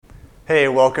Hey,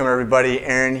 welcome everybody.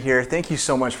 Aaron here. Thank you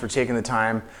so much for taking the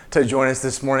time to join us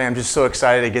this morning. I'm just so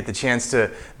excited to get the chance to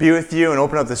be with you and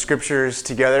open up the scriptures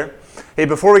together. Hey,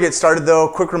 before we get started though,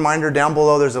 quick reminder, down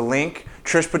below there's a link.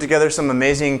 Trish put together some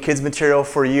amazing kids material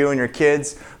for you and your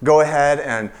kids. Go ahead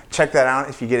and check that out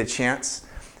if you get a chance.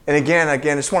 And again, I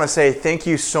just want to say thank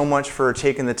you so much for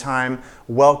taking the time.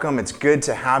 Welcome. It's good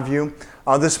to have you.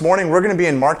 This morning we're going to be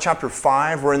in Mark chapter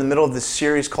 5. We're in the middle of this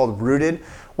series called Rooted.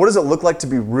 What does it look like to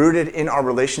be rooted in our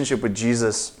relationship with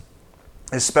Jesus,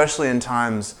 especially in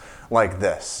times like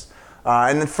this?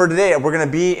 And then for today, we're going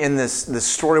to be in this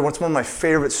story. What's one of my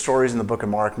favorite stories in the book of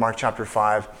Mark chapter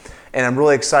 5. And I'm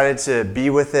really excited to be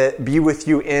with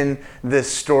you in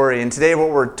this story. And today what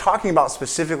we're talking about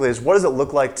specifically is what does it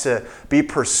look like to be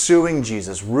pursuing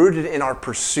Jesus, rooted in our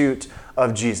pursuit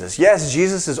of Jesus. Yes,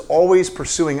 Jesus is always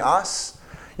pursuing us.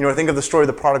 You know, I think of the story of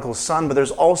the prodigal son, but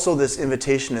there's also this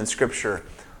invitation in Scripture,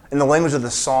 in the language of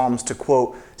the Psalms, to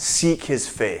quote, seek his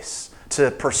face,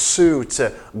 to pursue,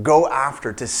 to go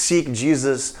after, to seek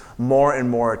Jesus more and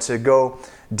more, to go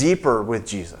deeper with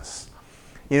Jesus.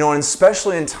 You know, and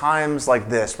especially in times like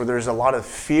this, where there's a lot of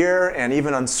fear and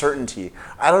even uncertainty.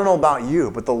 I don't know about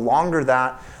you, but the longer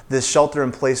that this shelter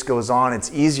in place goes on,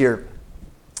 it's easier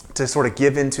to sort of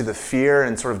give into the fear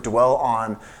and sort of dwell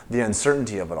on the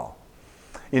uncertainty of it all.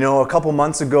 You know, a couple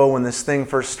months ago when this thing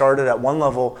first started, at one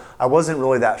level, I wasn't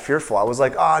really that fearful. I was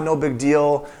like, no big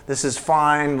deal. This is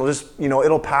fine. We'll just,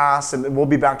 it'll pass and we'll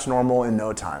be back to normal in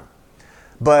no time.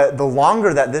 But the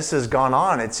longer that this has gone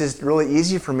on, it's just really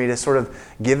easy for me to sort of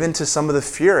give into some of the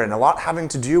fear, and a lot having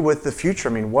to do with the future.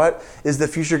 I mean, what is the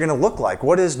future going to look like?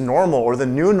 What is normal or the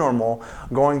new normal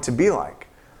going to be like?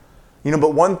 You know,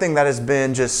 but one thing that has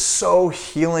been just so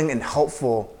healing and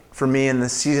helpful for me in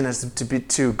this season is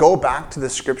to go back to the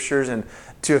scriptures and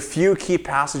to a few key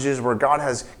passages where God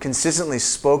has consistently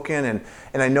spoken,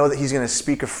 and I know that he's going to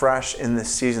speak afresh in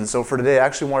this season. So for today, I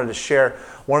actually wanted to share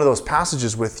one of those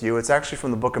passages with you. It's actually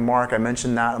from the book of Mark. I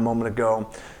mentioned that a moment ago.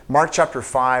 Mark chapter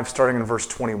 5, starting in verse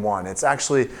 21. It's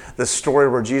actually the story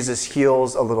where Jesus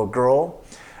heals a little girl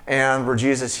and where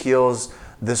Jesus heals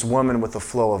this woman with the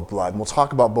flow of blood. And we'll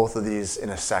talk about both of these in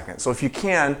a second. So if you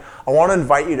can, I want to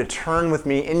invite you to turn with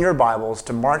me in your Bibles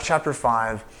to Mark chapter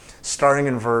 5, starting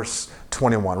in verse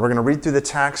 21. We're going to read through the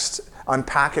text,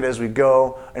 unpack it as we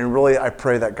go, and really I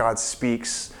pray that God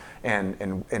speaks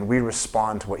and we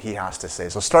respond to what he has to say.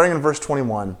 So starting in verse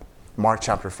 21, Mark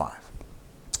chapter 5.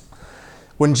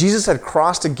 When Jesus had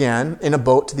crossed again in a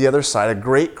boat to the other side, a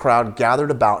great crowd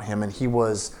gathered about him, and he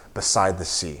was beside the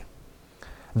sea.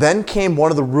 Then came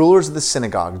one of the rulers of the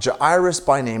synagogue, Jairus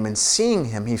by name, and seeing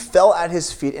him, he fell at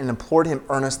his feet and implored him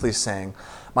earnestly, saying,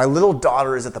 "My little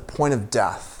daughter is at the point of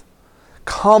death.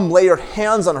 Come, lay your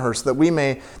hands on her so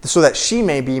that she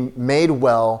may be made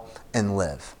well and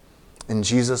live." And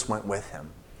Jesus went with him.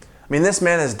 I mean, this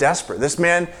man is desperate. This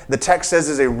man, the text says,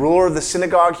 is a ruler of the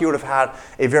synagogue. He would have had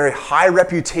a very high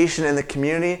reputation in the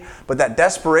community, but that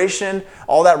desperation,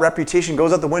 all that reputation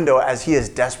goes out the window as he is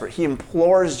desperate. He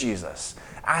implores Jesus,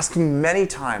 asking many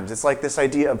times. It's like this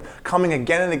idea of coming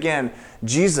again and again,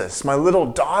 "Jesus, my little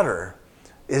daughter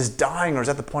is dying or is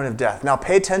at the point of death." Now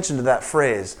pay attention to that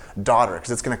phrase, daughter,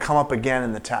 because it's going to come up again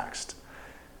in the text.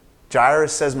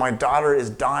 Jairus says, "My daughter is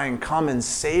dying. Come and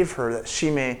save her that she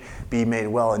may be made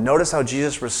well." And notice how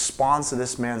Jesus responds to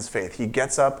this man's faith. He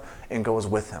gets up and goes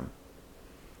with him.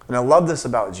 And I love this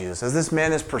about Jesus. As this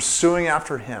man is pursuing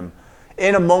after him,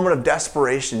 in a moment of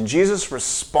desperation, Jesus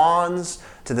responds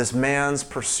to this man's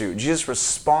pursuit. Jesus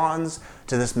responds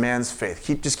to this man's faith.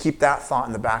 Just keep that thought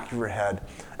in the back of your head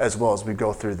as well as we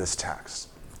go through this text.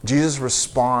 Jesus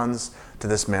responds to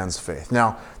this man's faith.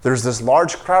 Now, there's this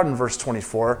large crowd in verse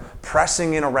 24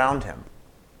 pressing in around him.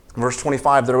 In verse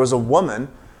 25, there was a woman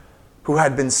who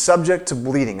had been subject to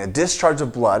bleeding, a discharge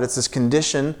of blood. It's this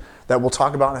condition that we'll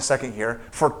talk about in a second here,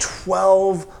 for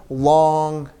 12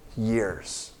 long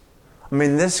years. I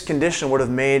mean, this condition would have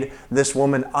made this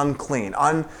woman unclean,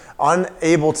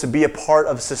 unable to be a part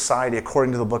of society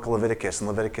according to the book of Leviticus in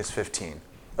Leviticus 15.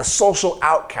 A social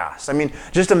outcast. I mean,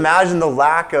 just imagine the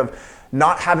lack of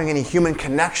not having any human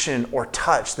connection or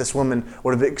touch this woman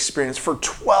would have experienced for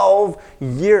 12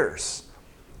 years.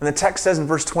 And the text says in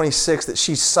verse 26 that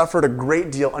she suffered a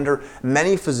great deal under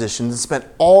many physicians and spent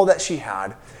all that she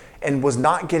had and was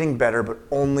not getting better, but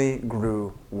only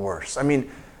grew worse. I mean,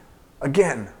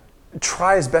 again,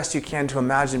 try as best you can to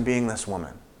imagine being this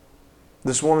woman.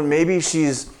 This woman, maybe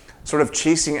she's sort of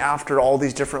chasing after all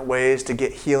these different ways to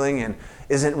get healing and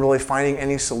isn't really finding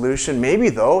any solution. Maybe,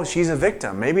 though, she's a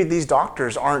victim. Maybe these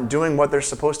doctors aren't doing what they're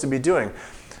supposed to be doing.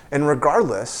 And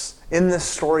regardless, in this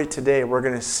story today, we're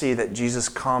going to see that Jesus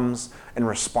comes and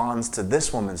responds to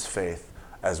this woman's faith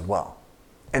as well,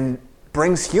 and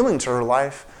brings healing to her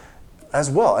life as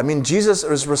well. I mean, Jesus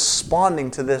is responding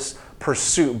to this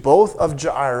pursuit, both of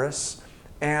Jairus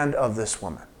and of this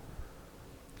woman.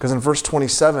 Because in verse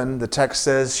 27, the text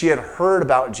says, she had heard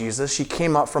about Jesus. She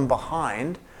came up from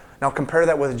behind. Now compare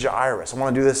that with Jairus. I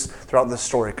want to do this throughout this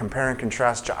story. Compare and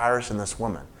contrast Jairus and this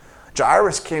woman.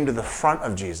 Jairus came to the front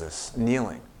of Jesus,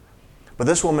 kneeling. But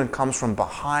this woman comes from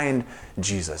behind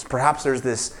Jesus. Perhaps there's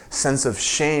this sense of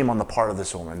shame on the part of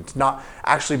this woman, not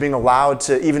actually being allowed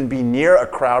to even be near a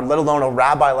crowd, let alone a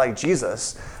rabbi like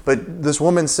Jesus. But this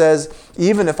woman says,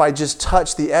 even if I just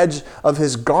touch the edge of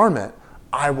his garment,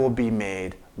 I will be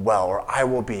made well, or I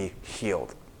will be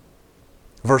healed.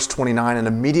 Verse 29, and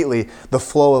immediately the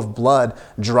flow of blood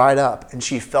dried up, and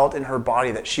she felt in her body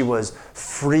that she was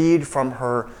freed from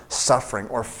her suffering,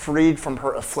 or freed from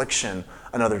her affliction,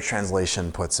 another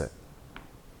translation puts it.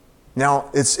 Now,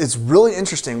 it's really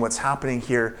interesting what's happening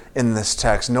here in this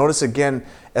text. Notice again,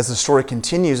 as the story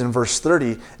continues in verse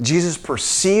 30, Jesus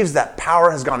perceives that power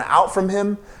has gone out from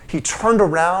him. He turned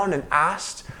around and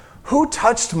asked, "Who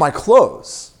touched my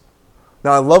clothes?"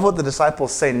 Now, I love what the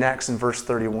disciples say next in verse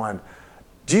 31.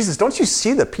 Jesus, don't you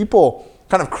see the people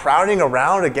kind of crowding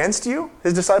around against you?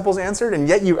 His disciples answered, and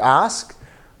yet you ask,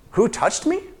 who touched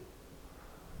me?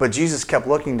 But Jesus kept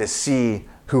looking to see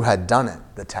who had done it,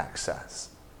 the text says.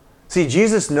 See,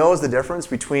 Jesus knows the difference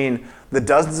between the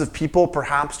dozens of people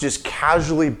perhaps just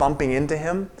casually bumping into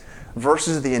him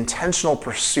versus the intentional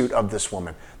pursuit of this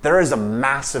woman. There is a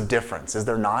massive difference, is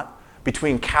there not,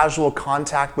 between casual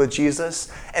contact with Jesus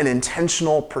and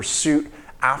intentional pursuit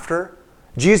after?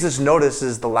 Jesus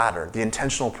notices the latter, the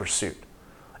intentional pursuit,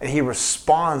 and he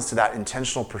responds to that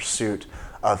intentional pursuit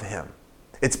of him.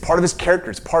 It's part of his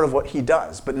character, it's part of what he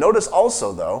does. But notice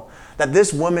also, though, that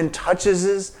this woman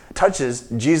touches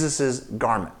Jesus'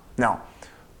 garment. Now,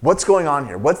 what's going on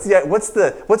here?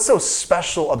 What's so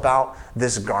special about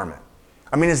this garment?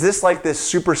 I mean, is this like this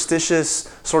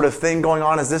superstitious sort of thing going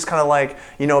on? Is this kind of like,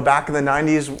 back in the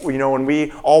 90s, when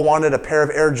we all wanted a pair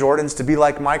of Air Jordans to be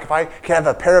like Mike? If I can have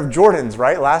a pair of Jordans,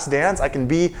 right? Last Dance, I can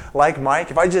be like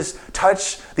Mike. If I just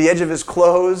touch the edge of his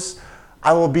clothes,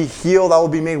 I will be healed, I will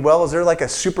be made well. Is there like a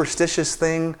superstitious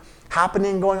thing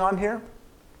happening going on here?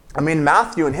 I mean,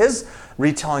 Matthew in his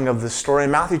retelling of this story,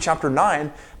 in Matthew chapter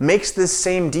 9, makes this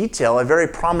same detail a very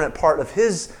prominent part of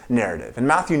his narrative. In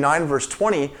Matthew 9, verse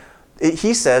 20,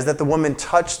 he says that the woman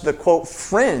touched the, quote,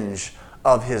 fringe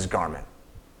of his garment.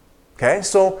 Okay,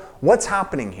 so what's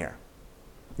happening here?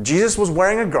 Jesus was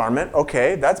wearing a garment.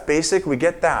 Okay, that's basic. We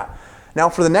get that. Now,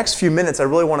 for the next few minutes, I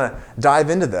really want to dive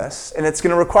into this, and it's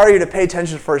going to require you to pay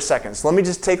attention for a second. So let me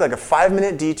just take like a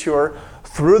 5-minute detour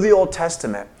through the Old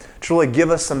Testament to really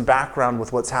give us some background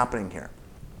with what's happening here.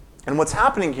 And what's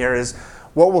happening here is,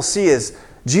 what we'll see is,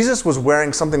 Jesus was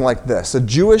wearing something like this, a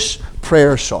Jewish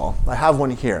prayer shawl. I have one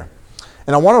here.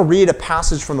 And I want to read a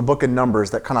passage from the book of Numbers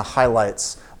that kind of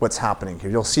highlights what's happening here.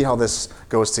 You'll see how this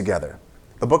goes together.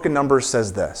 The book of Numbers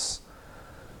says this: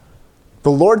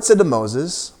 "The Lord said to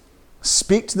Moses,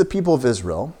 speak to the people of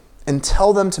Israel and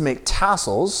tell them to make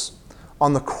tassels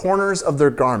on the corners of their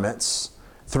garments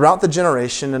throughout the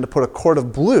generation, and to put a cord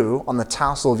of blue on the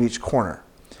tassel of each corner.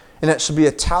 And it shall be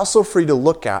a tassel for you to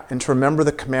look at and to remember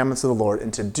the commandments of the Lord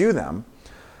and to do them,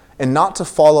 and not to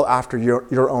follow after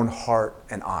your own heart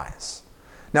and eyes."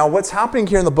 Now, what's happening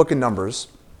here in the book of Numbers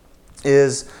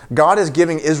is God is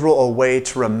giving Israel a way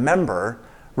to remember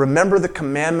the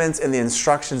commandments and the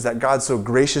instructions that God so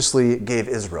graciously gave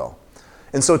Israel.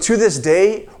 And so to this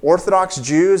day, Orthodox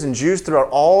Jews and Jews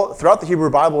throughout the Hebrew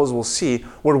Bible, as we'll see,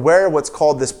 would wear what's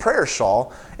called this prayer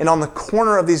shawl, and on the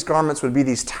corner of these garments would be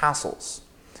these tassels.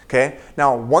 Okay?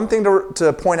 Now, one thing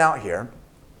to point out here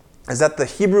is that the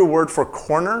Hebrew word for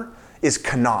corner is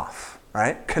kanaf.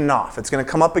 Right? Kanaf. It's going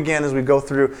to come up again as we go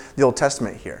through the Old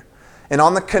Testament here. And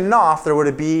on the kanaf, there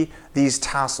would be these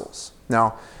tassels.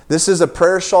 Now, this is a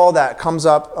prayer shawl that comes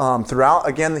up throughout,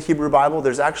 again, the Hebrew Bible.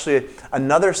 There's actually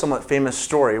another somewhat famous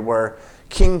story where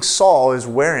King Saul is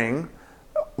wearing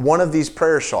one of these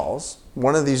prayer shawls,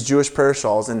 one of these Jewish prayer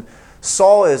shawls, and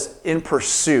Saul is in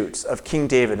pursuit of King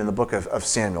David in the book of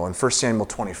Samuel, in 1 Samuel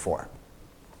 24.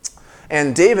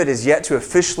 And David is yet to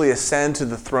officially ascend to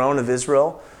the throne of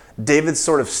Israel. David's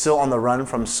sort of still on the run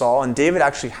from Saul, and David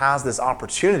actually has this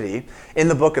opportunity in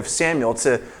the book of Samuel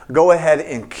to go ahead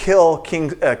and kill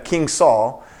King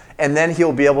Saul, and then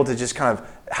he'll be able to just kind of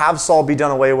have Saul be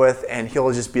done away with, and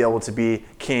he'll just be able to be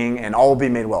king, and all will be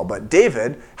made well. But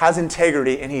David has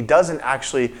integrity, and he doesn't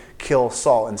actually kill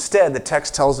Saul. Instead, the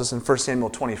text tells us in 1 Samuel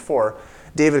 24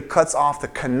 David cuts off the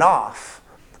kanaf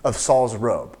of Saul's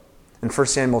robe in 1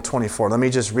 Samuel 24. Let me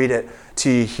just read it to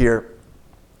you here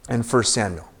in 1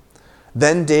 Samuel.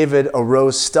 Then David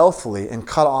arose stealthily and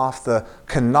cut off the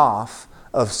kanaf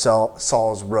of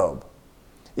Saul's robe.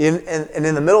 And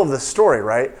in the middle of the story,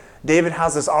 right, David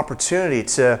has this opportunity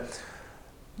to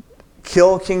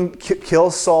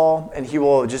kill Saul, and he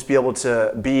will just be able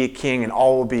to be king, and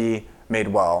all will be made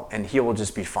well, and he will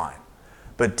just be fine.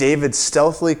 But David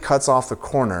stealthily cuts off the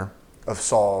corner of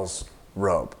Saul's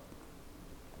robe.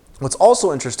 What's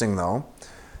also interesting, though,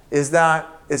 is that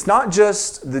it's not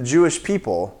just the Jewish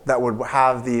people that would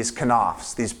have these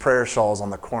kanafs, these prayer shawls on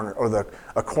the corner, or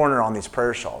a corner on these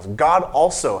prayer shawls. God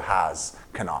also has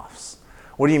kanafs.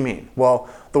 What do you mean? Well,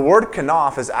 the word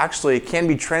kanaf can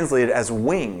be translated as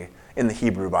wing in the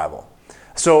Hebrew Bible.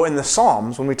 So in the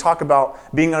Psalms, when we talk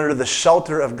about being under the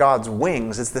shelter of God's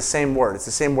wings, it's the same word. It's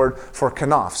the same word for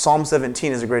kanaf. Psalm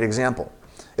 17 is a great example.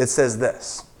 It says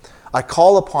this: I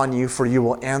call upon you, for you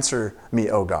will answer me,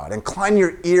 O God. Incline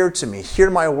your ear to me. Hear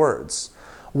my words.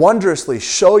 Wondrously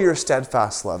show your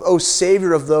steadfast love, O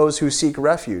Savior of those who seek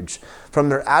refuge from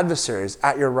their adversaries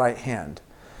at your right hand.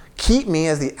 Keep me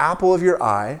as the apple of your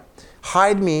eye.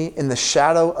 Hide me in the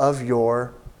shadow of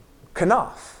your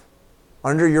kanaf.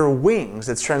 Under your wings,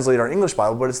 it's translated in our English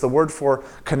Bible, but it's the word for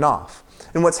kanaf.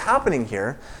 And what's happening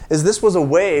here is this was a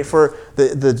way for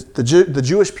the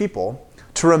Jewish people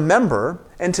to remember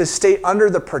and to stay under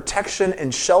the protection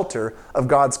and shelter of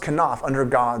God's kanaf, under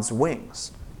God's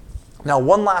wings. Now,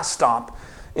 one last stop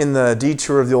in the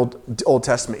detour of the Old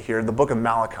Testament here, the book of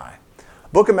Malachi.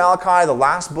 Book of Malachi, the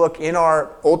last book in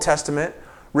our Old Testament,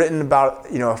 written about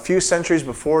a few centuries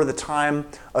before the time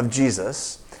of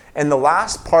Jesus. And the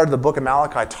last part of the book of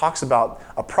Malachi talks about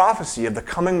a prophecy of the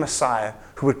coming Messiah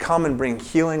who would come and bring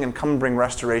healing and come and bring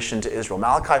restoration to Israel.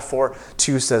 Malachi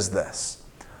 4:2 says this: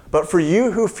 But for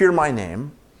you who fear my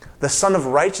name, the Son of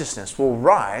Righteousness will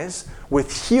rise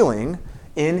with healing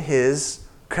in his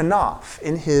kanaf,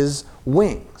 in his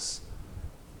wings.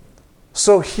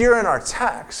 So here in our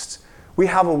text, we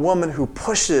have a woman who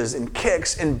pushes and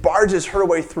kicks and barges her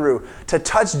way through to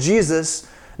touch Jesus,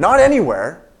 not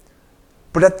anywhere,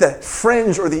 but at the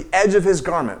fringe or the edge of his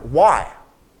garment. Why?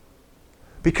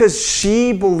 Because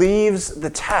she believes the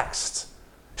text.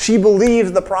 She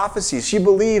believes the prophecies. She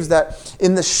believes that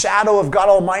in the shadow of God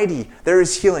Almighty, there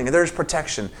is healing, there is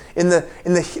protection.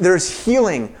 There is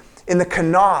healing in the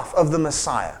kanaf of the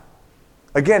Messiah.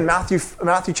 Again,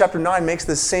 Matthew chapter 9 makes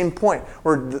this same point,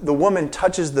 where the woman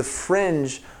touches the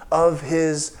fringe of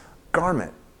his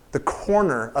garment, the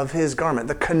corner of his garment,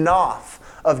 the kanaf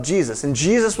of Jesus. And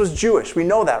Jesus was Jewish. We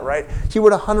know that, right? He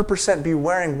would 100% be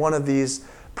wearing one of these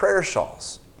prayer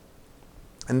shawls.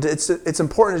 And it's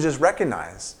important to just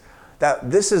recognize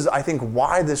that this is, I think,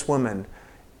 why this woman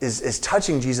is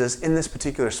touching Jesus in this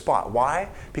particular spot. Why?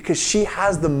 Because she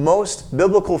has the most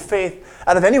biblical faith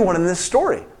out of anyone in this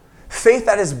story. Faith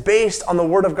that is based on the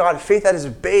Word of God. Faith that is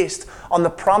based on the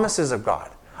promises of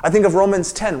God. I think of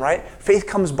Romans 10, right? Faith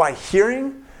comes by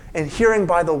hearing, and hearing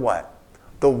by the what?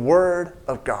 The Word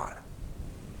of God.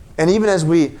 And even as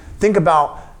we think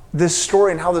about this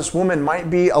story and how this woman might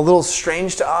be a little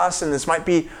strange to us, and this might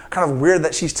be kind of weird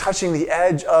that she's touching the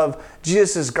edge of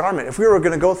Jesus' garment. If we were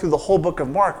going to go through the whole book of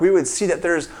Mark, we would see that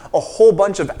there's a whole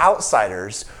bunch of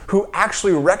outsiders who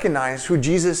actually recognize who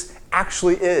Jesus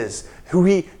actually is, who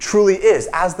he truly is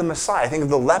as the Messiah. Think of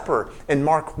the leper in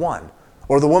Mark 1.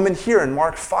 Or the woman here in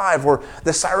Mark 5, or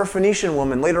the Syrophoenician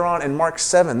woman later on in Mark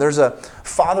 7. There's a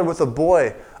father with a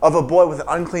boy with an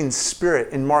unclean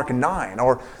spirit in Mark 9.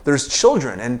 Or there's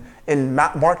children in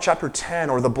Mark chapter 10,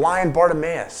 or the blind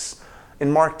Bartimaeus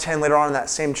in Mark 10 later on in that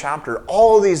same chapter.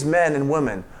 All of these men and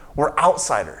women were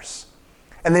outsiders.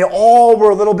 And they all were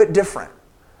a little bit different.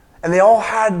 And they all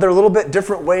had their little bit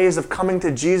different ways of coming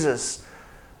to Jesus.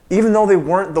 Even though they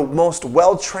weren't the most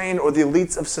well-trained or the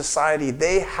elites of society,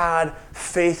 they had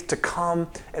faith to come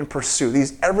and pursue.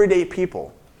 These everyday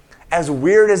people, as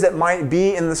weird as it might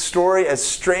be in the story, as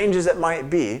strange as it might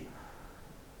be,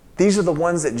 these are the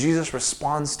ones that Jesus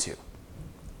responds to.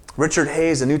 Richard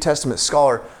Hayes, a New Testament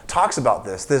scholar, talks about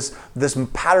this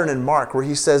pattern in Mark, where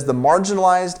he says the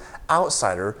marginalized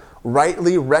outsider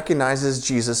rightly recognizes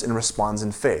Jesus and responds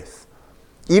in faith.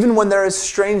 Even when there is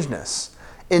strangeness,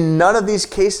 in none of these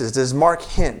cases does Mark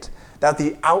hint that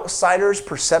the outsider's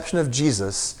perception of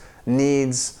Jesus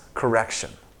needs correction.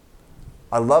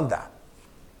 I love that.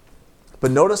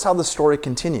 But notice how the story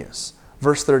continues.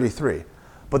 Verse 33.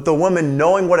 But the woman,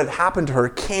 knowing what had happened to her,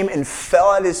 came and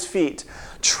fell at his feet,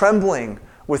 trembling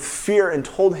with fear, and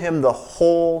told him the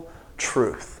whole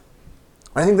truth.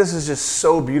 I think this is just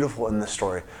so beautiful in this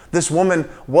story. This woman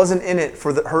wasn't in it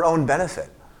for her own benefit.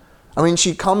 I mean,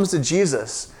 she comes to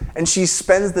Jesus and she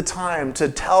spends the time to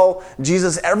tell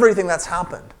Jesus everything that's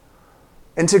happened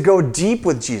and to go deep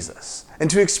with Jesus and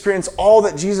to experience all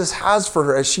that Jesus has for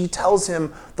her as she tells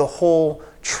him the whole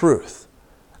truth.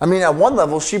 I mean, at one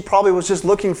level, she probably was just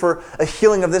looking for a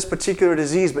healing of this particular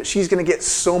disease, but she's going to get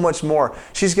so much more.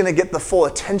 She's going to get the full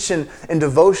attention and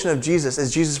devotion of Jesus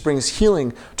as Jesus brings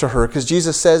healing to her. Because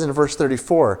Jesus says in verse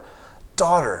 34,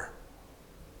 "Daughter,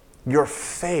 your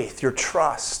faith, your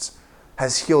trust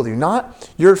has healed you." Not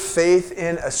your faith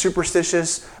in a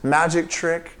superstitious magic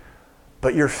trick,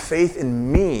 but your faith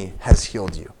in me has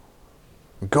healed you.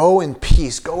 Go in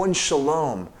peace, go in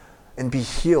shalom, and be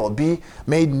healed, be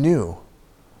made new.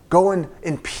 Go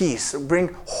in peace,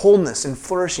 bring wholeness and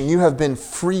flourishing. You have been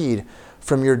freed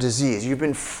from your disease. You've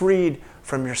been freed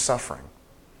from your suffering.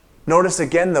 Notice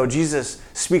again, though, Jesus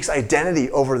speaks identity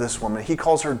over this woman. He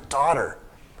calls her daughter.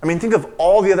 I mean, think of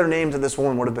all the other names that this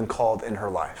woman would have been called in her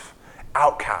life.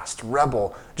 Outcast,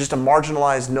 rebel, just a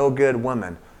marginalized, no good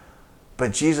woman.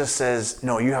 But Jesus says,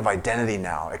 no, you have identity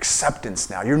now, acceptance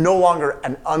now. You're no longer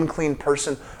an unclean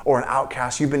person or an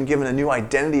outcast. You've been given a new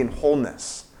identity and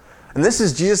wholeness. And this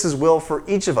is Jesus' will for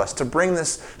each of us, to bring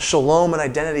this shalom and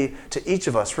identity to each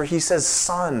of us. For he says,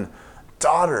 son,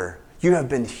 daughter, you have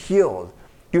been healed.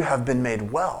 You have been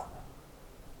made well.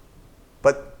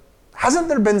 But hasn't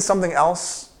there been something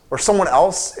else or someone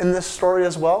else in this story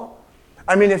as well?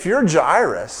 I mean, if you're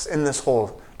Jairus in this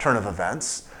whole turn of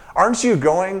events, aren't you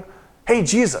going, hey,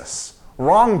 Jesus,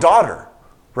 wrong daughter,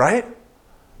 right?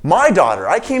 My daughter,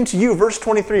 I came to you, verse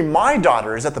 23, my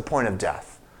daughter is at the point of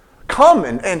death. Come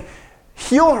and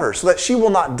heal her so that she will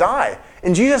not die.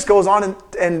 And Jesus goes on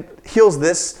and heals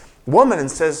this woman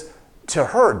and says, to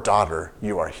her, daughter,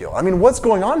 you are healed. I mean, what's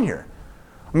going on here?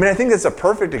 I mean, I think that's a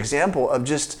perfect example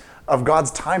of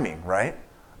God's timing, right?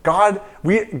 God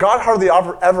hardly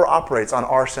ever operates on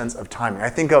our sense of timing. I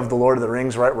think of The Lord of the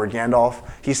Rings, right, where Gandalf,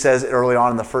 he says early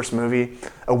on in the first movie,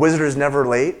 a wizard is never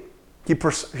late.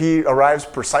 He arrives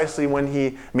precisely when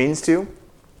he means to.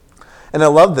 And I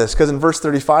love this because in verse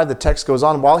 35, the text goes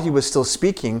on, while he was still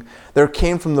speaking, there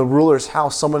came from the ruler's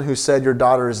house someone who said, your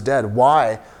daughter is dead.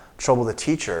 Why trouble the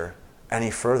teacher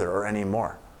any further or any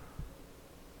more?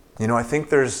 You know, I think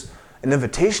there's an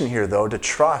invitation here, though, to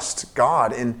trust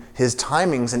God in his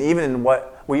timings and even in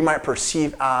what we might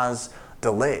perceive as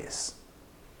delays.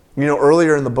 You know,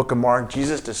 earlier in the book of Mark,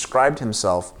 Jesus described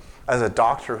himself as a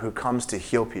doctor who comes to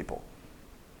heal people.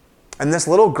 And this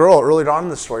little girl earlier on in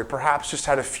the story perhaps just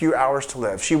had a few hours to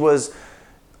live. She was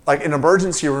like an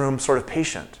emergency room sort of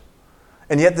patient.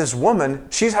 And yet this woman,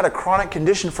 she's had a chronic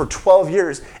condition for 12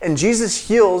 years. And Jesus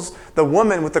heals the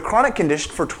woman with the chronic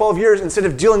condition for 12 years instead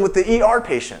of dealing with the ER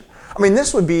patient. I mean,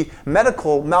 this would be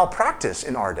medical malpractice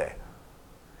in our day.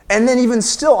 And then even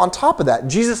still, on top of that,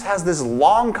 Jesus has this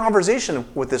long conversation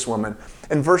with this woman.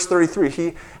 In verse 33,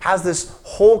 he has this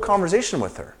whole conversation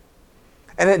with her.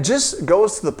 And it just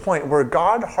goes to the point where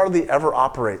God hardly ever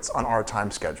operates on our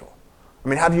time schedule. I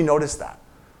mean, have you noticed that?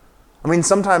 I mean,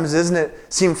 sometimes doesn't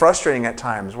it seem frustrating at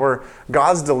times where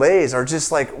God's delays are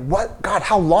just like, what? God,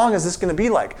 how long is this going to be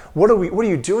like? What are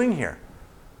you doing here?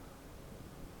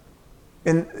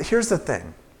 And here's the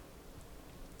thing.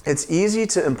 It's easy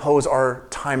to impose our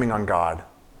timing on God,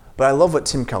 but I love what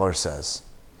Tim Keller says.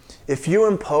 If you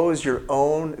impose your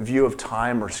own view of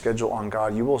time or schedule on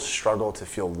God, you will struggle to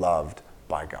feel loved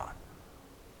by God.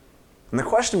 And the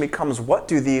question becomes, what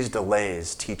do these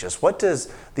delays teach us? What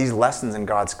does these lessons in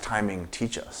God's timing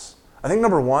teach us? I think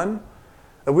number one,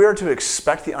 that we are to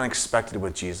expect the unexpected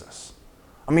with Jesus.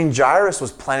 I mean, Jairus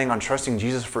was planning on trusting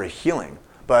Jesus for a healing,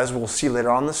 but as we'll see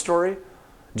later on in the story,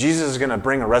 Jesus is going to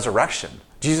bring a resurrection.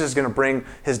 Jesus is going to bring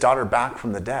his daughter back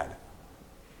from the dead.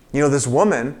 You know, this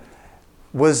woman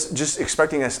was just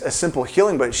expecting a simple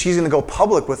healing, but she's going to go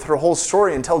public with her whole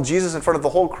story and tell Jesus in front of the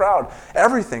whole crowd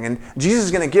everything. And Jesus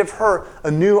is going to give her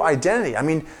a new identity. I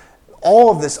mean,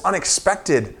 all of this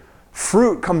unexpected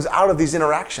fruit comes out of these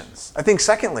interactions. I think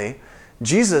secondly,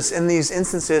 Jesus in these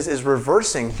instances is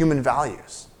reversing human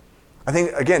values. I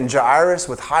think, again, Jairus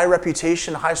with high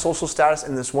reputation, high social status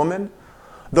in this woman,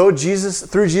 through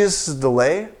Jesus'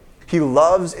 delay, he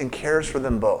loves and cares for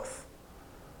them both.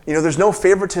 You know, there's no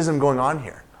favoritism going on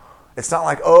here. It's not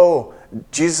like, oh,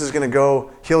 Jesus is going to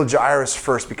go heal Jairus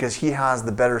first because he has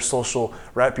the better social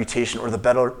reputation or the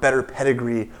better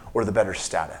pedigree or the better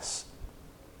status.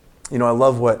 You know, I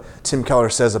love what Tim Keller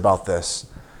says about this.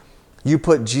 You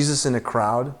put Jesus in a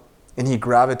crowd and he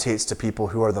gravitates to people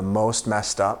who are the most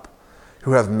messed up,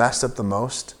 who have messed up the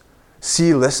most,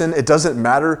 See, listen, it doesn't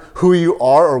matter who you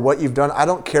are or what you've done. I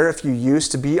don't care if you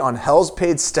used to be on hell's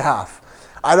paid staff.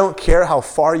 I don't care how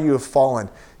far you have fallen.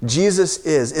 Jesus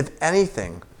is, if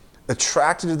anything,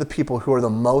 attracted to the people who are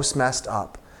the most messed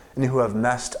up and who have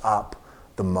messed up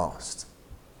the most.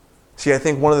 See, I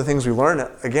think one of the things we learn,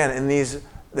 again, in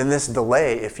this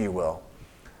delay, if you will,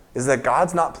 is that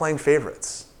God's not playing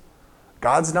favorites.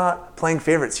 God's not playing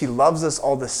favorites. He loves us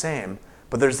all the same.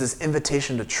 But there's this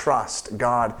invitation to trust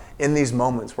God in these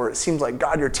moments where it seems like,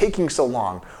 God, you're taking so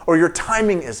long, or your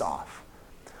timing is off.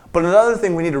 But another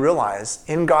thing we need to realize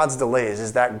in God's delays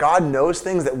is that God knows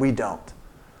things that we don't.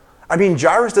 I mean,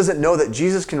 Jairus doesn't know that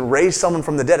Jesus can raise someone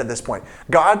from the dead at this point.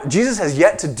 Jesus has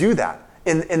yet to do that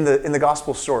in the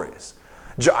gospel stories.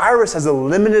 Jairus has a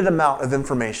limited amount of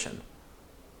information.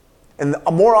 And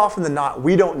more often than not,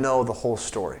 we don't know the whole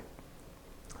story.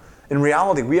 In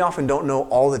reality, we often don't know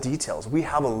all the details. We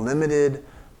have a limited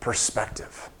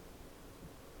perspective.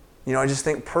 I just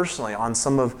think personally on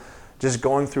some of just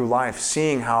going through life,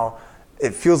 seeing how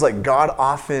it feels like God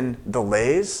often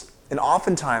delays. And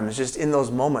oftentimes, just in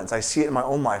those moments, I see it in my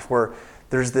own life where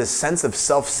there's this sense of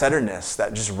self-centeredness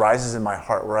that just rises in my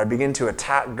heart, where I begin to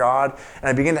attack God and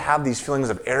I begin to have these feelings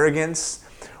of arrogance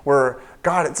where,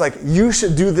 God, it's like, you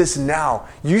should do this now.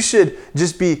 You should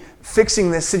just be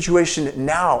fixing this situation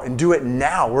now and do it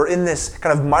now. We're in this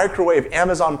kind of microwave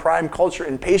Amazon Prime culture,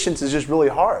 and patience is just really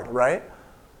hard, right?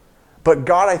 But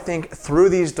God, I think, through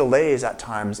these delays at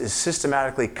times is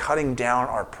systematically cutting down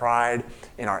our pride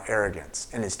and our arrogance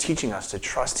and is teaching us to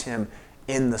trust Him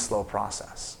in the slow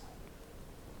process.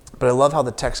 But I love how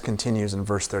the text continues in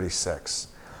verse 36.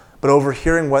 But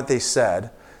overhearing what they said,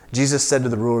 Jesus said to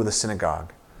the ruler of the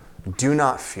synagogue, "Do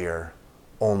not fear,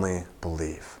 only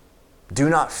believe." Do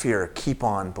not fear, keep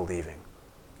on believing.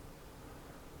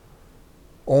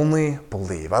 Only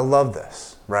believe. I love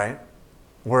this, right?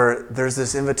 Where there's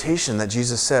this invitation that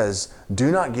Jesus says, do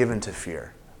not give in to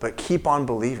fear, but keep on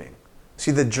believing.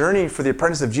 See, the journey for the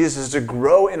apprentice of Jesus is to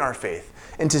grow in our faith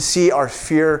and to see our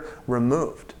fear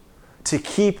removed. To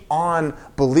keep on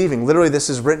believing. Literally, this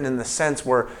is written in the sense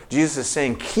where Jesus is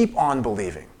saying, keep on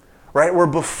believing. Right? Where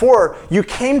before you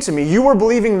came to me, you were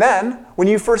believing then when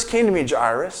you first came to me,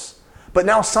 Jairus. But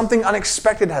now something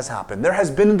unexpected has happened. There has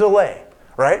been a delay,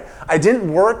 right? I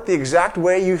didn't work the exact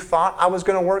way you thought I was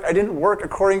going to work. I didn't work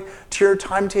according to your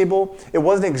timetable. It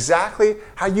wasn't exactly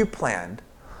how you planned.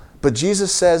 But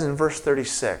Jesus says in verse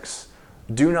 36,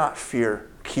 do not fear,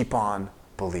 keep on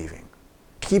believing.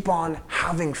 Keep on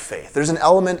having faith. There's an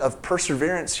element of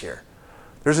perseverance here.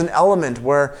 There's an element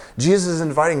where Jesus is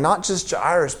inviting not just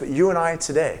Jairus, but you and I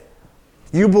today.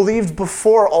 You believed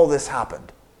before all this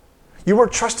happened. You were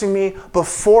trusting me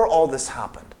before all this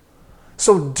happened.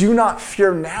 So do not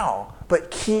fear now, but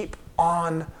keep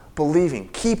on believing.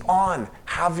 Keep on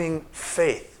having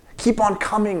faith. Keep on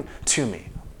coming to me.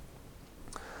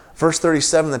 Verse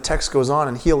 37, the text goes on,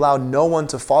 and he allowed no one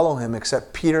to follow him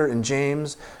except Peter and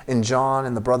James and John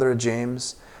and the brother of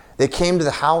James. They came to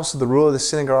the house of the ruler of the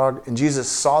synagogue, and Jesus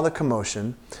saw the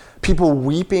commotion, people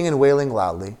weeping and wailing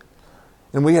loudly.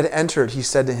 And when he had entered, he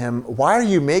said to him, "Why are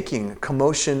you making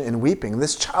commotion and weeping?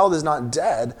 This child is not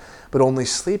dead, but only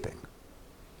sleeping."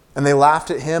 And they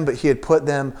laughed at him, but he had put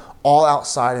them all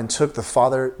outside and took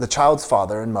the child's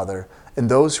father and mother and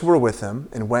those who were with him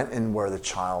and went in where the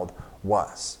child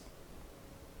was.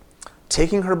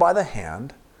 Taking her by the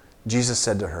hand, Jesus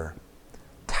said to her,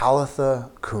 "Talitha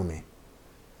cumi,"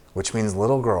 which means,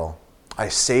 "Little girl, I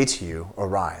say to you,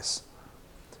 arise."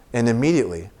 And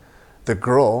immediately the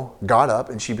girl got up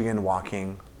and she began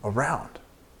walking around.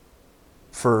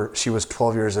 For she was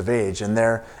 12 years of age, and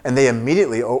they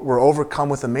immediately were overcome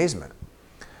with amazement.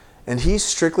 And he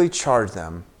strictly charged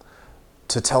them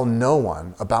to tell no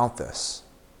one about this,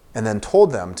 and then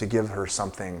told them to give her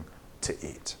something to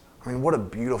eat. I mean, what a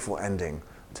beautiful ending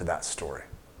to that story.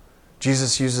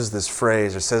 Jesus uses this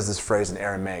phrase, or says this phrase in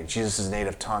Aramaic, Jesus'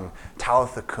 native tongue,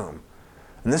 Talitha cum.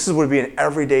 And this would be an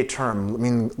everyday term, I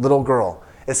mean, little girl.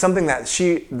 It's something that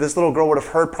this little girl would have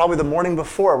heard probably the morning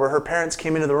before, where her parents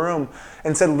came into the room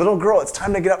and said, "Little girl, it's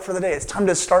time to get up for the day. It's time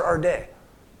to start our day."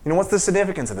 You know, what's the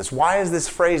significance of this? Why is this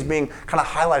phrase being kind of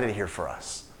highlighted here for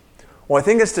us? Well, I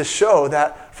think it's to show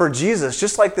that for Jesus,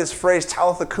 just like this phrase,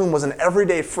 Talitha cum, was an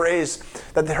everyday phrase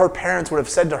that her parents would have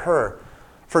said to her,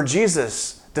 for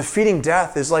Jesus, defeating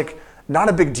death is like not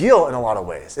a big deal in a lot of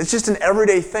ways. It's just an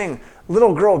everyday thing.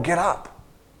 Little girl, get up.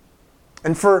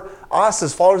 And for us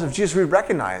as followers of Jesus, we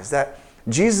recognize that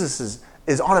Jesus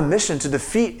is on a mission to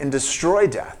defeat and destroy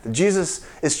death.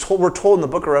 We're told in the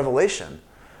book of Revelation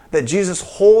that Jesus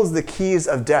holds the keys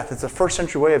of death. It's a first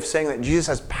century way of saying that Jesus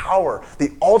has power,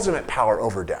 the ultimate power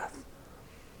over death.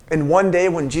 And one day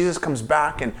when Jesus comes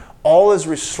back and all is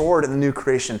restored in the new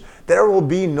creation, there will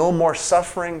be no more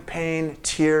suffering, pain,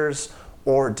 tears,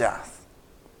 or death.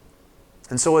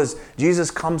 And so as Jesus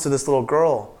comes to this little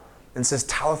girl and says,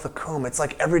 Talitha cum, it's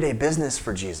like everyday business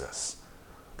for Jesus.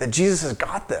 That Jesus has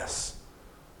got this.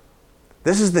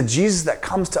 This is the Jesus that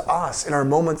comes to us in our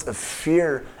moments of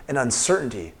fear and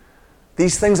uncertainty.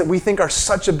 These things that we think are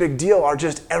such a big deal are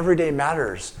just everyday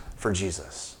matters for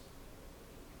Jesus.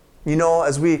 You know,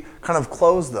 as we kind of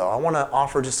close though, I want to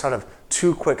offer just sort of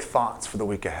 2 quick thoughts for the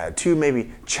week ahead. 2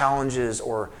 maybe challenges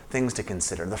or things to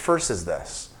consider. The first is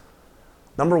this.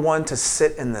 Number 1, to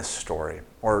sit in this story.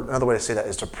 Or another way to say that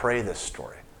is to pray this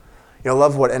story. You know, I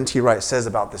love what N.T. Wright says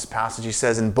about this passage. He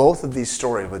says, in both of these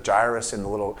stories with Jairus and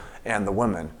the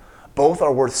women, both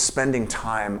are worth spending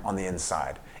time on the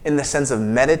inside, in the sense of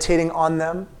meditating on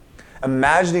them,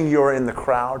 imagining you're in the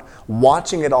crowd,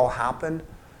 watching it all happen,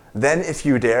 then if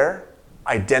you dare,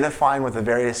 identifying with the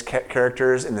various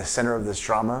characters in the center of this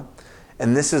drama.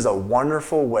 And this is a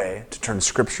wonderful way to turn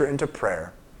Scripture into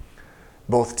prayer,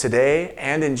 both today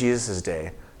and in Jesus'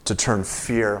 day, to turn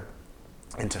fear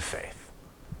into faith.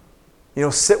 You know,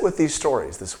 sit with these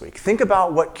stories this week. Think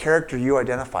about what character you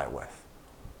identify with.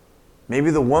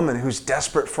 Maybe the woman who's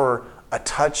desperate for a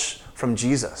touch from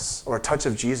Jesus, or a touch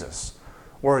of Jesus.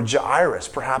 Or a Jairus,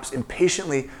 perhaps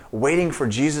impatiently waiting for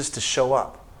Jesus to show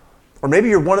up. Or maybe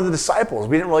you're one of the disciples.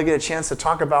 We didn't really get a chance to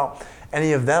talk about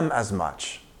any of them as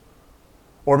much.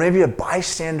 Or maybe a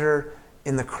bystander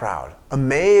in the crowd,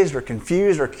 amazed or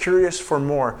confused or curious for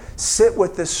more. Sit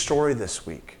with this story this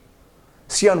week.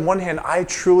 See, on one hand, I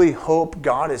truly hope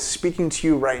God is speaking to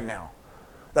you right now.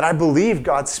 That I believe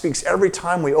God speaks every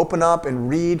time we open up and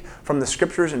read from the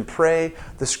Scriptures and pray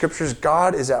the Scriptures.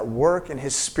 God is at work and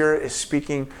His Spirit is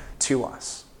speaking to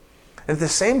us. And at the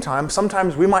same time,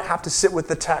 sometimes we might have to sit with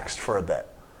the text for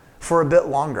a bit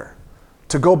longer,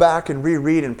 to go back and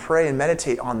reread and pray and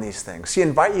meditate on these things. See, I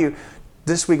invite you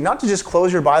this week not to just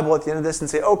close your Bible at the end of this and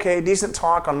say, okay, decent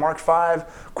talk on Mark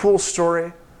 5, cool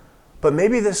story. But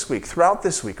maybe this week, throughout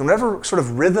this week, whatever sort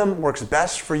of rhythm works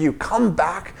best for you, come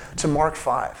back to Mark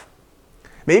 5.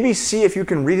 Maybe see if you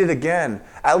can read it again,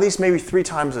 at least maybe 3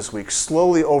 times this week,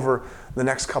 slowly over the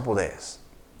next couple days.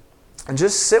 And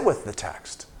just sit with the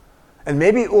text. And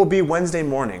maybe it will be Wednesday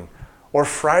morning or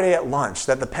Friday at lunch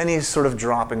that the pennies sort of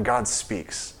drop and God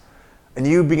speaks. And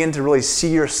you begin to really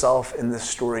see yourself in this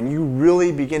story, and you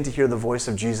really begin to hear the voice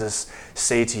of Jesus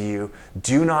say to you,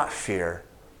 do not fear.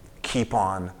 Keep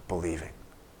on believing.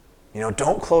 You know,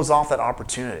 don't close off that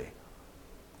opportunity.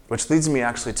 Which leads me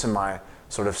actually to my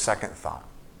sort of second thought,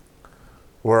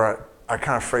 where I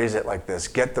kind of phrase it like this: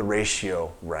 get the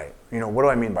ratio right. You know, what do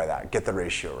I mean by that? Get the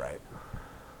ratio right.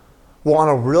 Well, on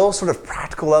a real sort of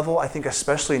practical level, I think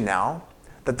especially now,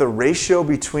 that the ratio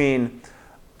between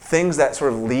things that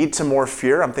sort of lead to more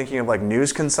fear, I'm thinking of like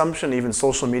news consumption, even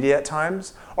social media at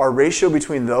times, our ratio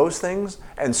between those things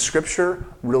and Scripture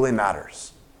really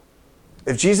matters.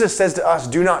 If Jesus says to us,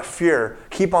 do not fear,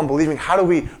 keep on believing, how do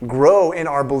we grow in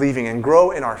our believing and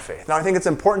grow in our faith? Now, I think it's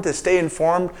important to stay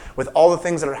informed with all the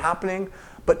things that are happening,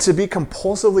 but to be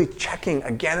compulsively checking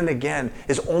again and again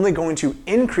is only going to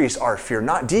increase our fear,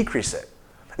 not decrease it.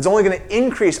 It's only going to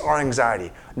increase our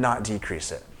anxiety, not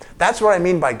decrease it. That's what I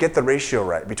mean by get the ratio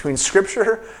right between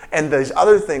Scripture and these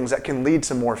other things that can lead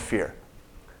to more fear.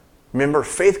 Remember,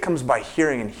 faith comes by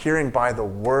hearing, and hearing by the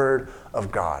Word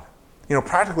of God. You know,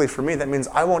 practically for me, that means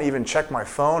I won't even check my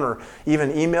phone or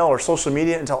even email or social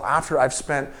media until after I've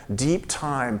spent deep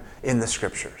time in the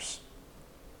Scriptures.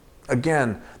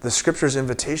 Again, the Scripture's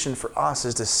invitation for us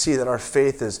is to see that our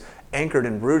faith is anchored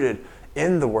and rooted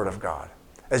in the Word of God,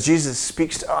 as Jesus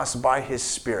speaks to us by His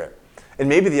Spirit. And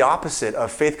maybe the opposite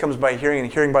of faith comes by hearing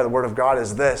and hearing by the Word of God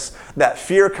is this, that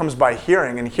fear comes by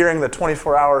hearing and hearing the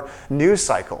 24-hour news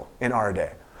cycle in our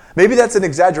day. Maybe that's an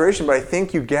exaggeration, but I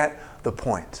think you get the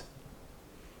point.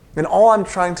 And all I'm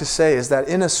trying to say is that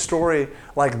in a story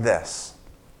like this,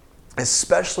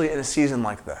 especially in a season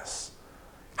like this,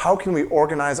 how can we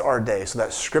organize our day so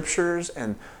that Scriptures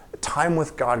and time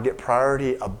with God get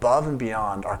priority above and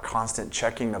beyond our constant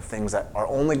checking of things that are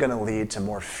only going to lead to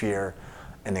more fear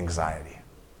and anxiety?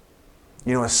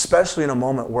 You know, especially in a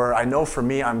moment where I know for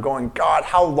me, I'm going, God,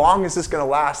 how long is this going to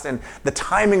last? And the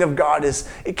timing of God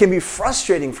it can be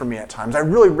frustrating for me at times. I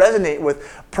really resonate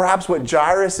with perhaps what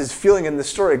Jairus is feeling in this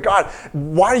story. God,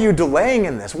 why are you delaying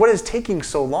in this? What is taking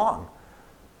so long?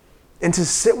 And to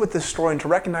sit with this story and to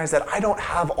recognize that I don't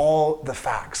have all the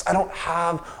facts. I don't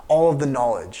have all of the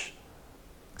knowledge.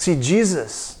 See,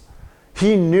 Jesus,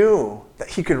 He knew that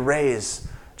He could raise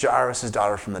Jairus'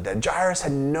 daughter from the dead. Jairus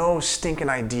had no stinking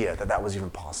idea that that was even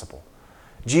possible.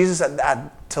 Jesus at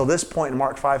that till this point in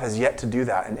Mark 5, has yet to do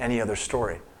that in any other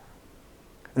story.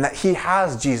 And that he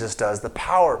has, Jesus does, the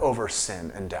power over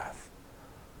sin and death.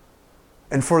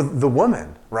 And for the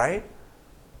woman, right?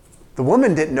 The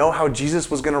woman didn't know how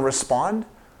Jesus was going to respond.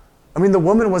 I mean, the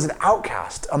woman was an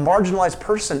outcast, a marginalized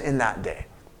person in that day.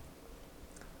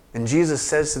 And Jesus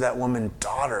says to that woman,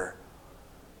 daughter,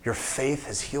 your faith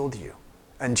has healed you.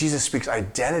 And Jesus speaks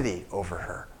identity over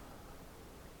her.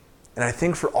 And I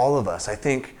think for all of us, I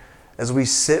think as we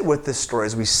sit with this story,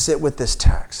 as we sit with this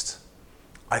text,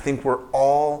 I think we're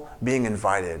all being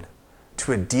invited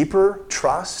to a deeper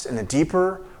trust and a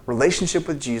deeper relationship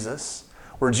with Jesus,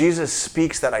 where Jesus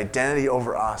speaks that identity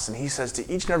over us. And he says to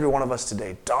each and every one of us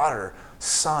today, daughter,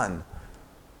 son,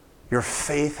 your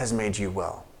faith has made you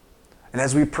well. And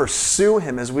as we pursue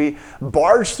him, as we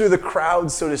barge through the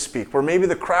crowds, so to speak, where maybe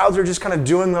the crowds are just kind of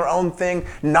doing their own thing,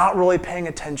 not really paying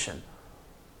attention.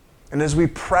 And as we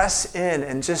press in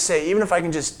and just say, even if I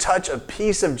can just touch a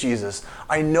piece of Jesus,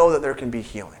 I know that there can be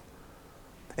healing.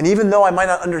 And even though I might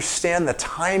not understand the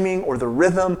timing or the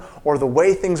rhythm or the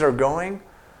way things are going,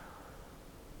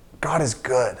 God is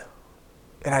good.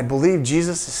 And I believe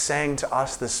Jesus is saying to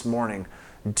us this morning,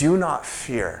 do not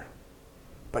fear,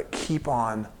 but keep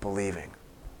on believing.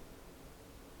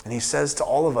 And he says to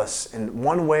all of us in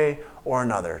one way or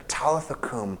another, Talitha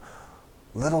cum,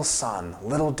 little son,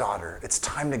 little daughter, it's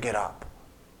time to get up.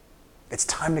 It's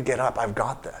time to get up. I've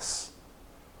got this.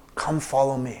 Come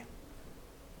follow me.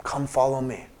 Come follow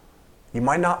me. You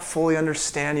might not fully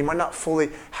understand. You might not fully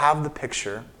have the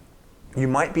picture. You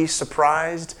might be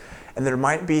surprised, and there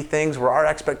might be things where our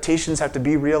expectations have to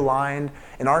be realigned,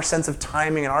 and our sense of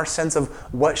timing and our sense of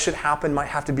what should happen might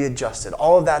have to be adjusted.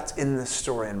 All of that's in this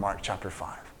story in Mark chapter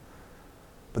 5.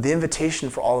 But the invitation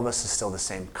for all of us is still the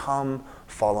same. Come,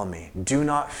 follow me. Do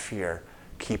not fear.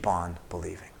 Keep on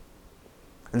believing.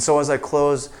 And so as I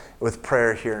close with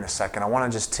prayer here in a second, I want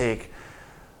to just take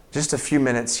just a few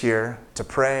minutes here to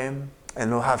pray,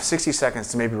 and we'll have 60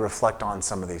 seconds to maybe reflect on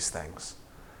some of these things.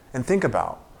 And think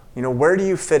about, where do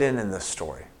you fit in this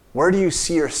story? Where do you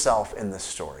see yourself in this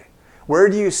story? Where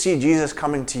do you see Jesus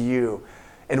coming to you?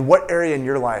 In what area in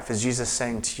your life is Jesus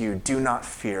saying to you, do not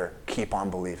fear, keep on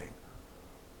believing?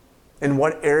 In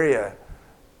what area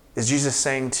is Jesus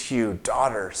saying to you,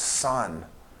 daughter, son,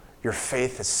 your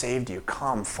faith has saved you.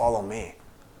 Come, follow me.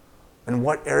 In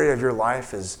what area of your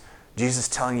life is Jesus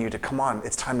telling you to come on,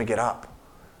 it's time to get up?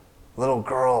 Little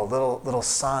girl, little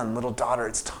son, little daughter,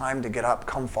 it's time to get up.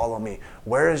 Come follow me.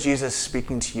 Where is Jesus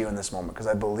speaking to you in this moment? Because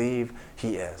I believe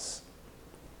he is.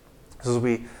 So as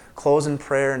we close in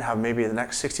prayer and have maybe the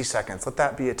next 60 seconds, let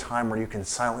that be a time where you can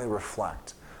silently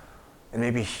reflect and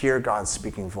maybe hear God's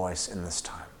speaking voice in this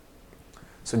time.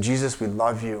 So Jesus, we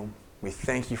love you. We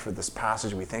thank you for this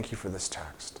passage. We thank you for this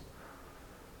text.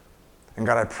 And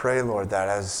God, I pray, Lord, that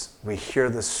as we hear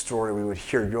this story, we would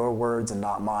hear your words and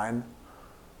not mine.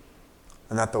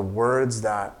 And that the words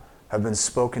that have been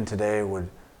spoken today would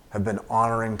have been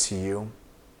honoring to you.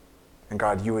 And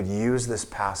God, you would use this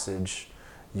passage,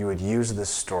 you would use this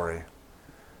story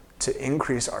to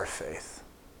increase our faith.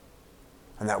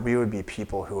 And that we would be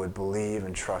people who would believe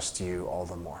and trust you all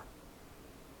the more.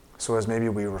 So as maybe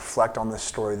we reflect on this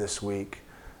story this week,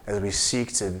 as we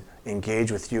seek to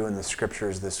engage with you in the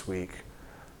scriptures this week,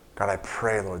 God, I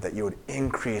pray, Lord, that you would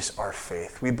increase our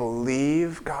faith. We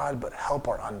believe, God, but help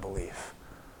our unbelief.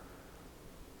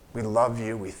 We love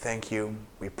you. We thank you.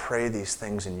 We pray these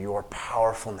things in your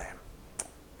powerful name.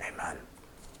 Amen.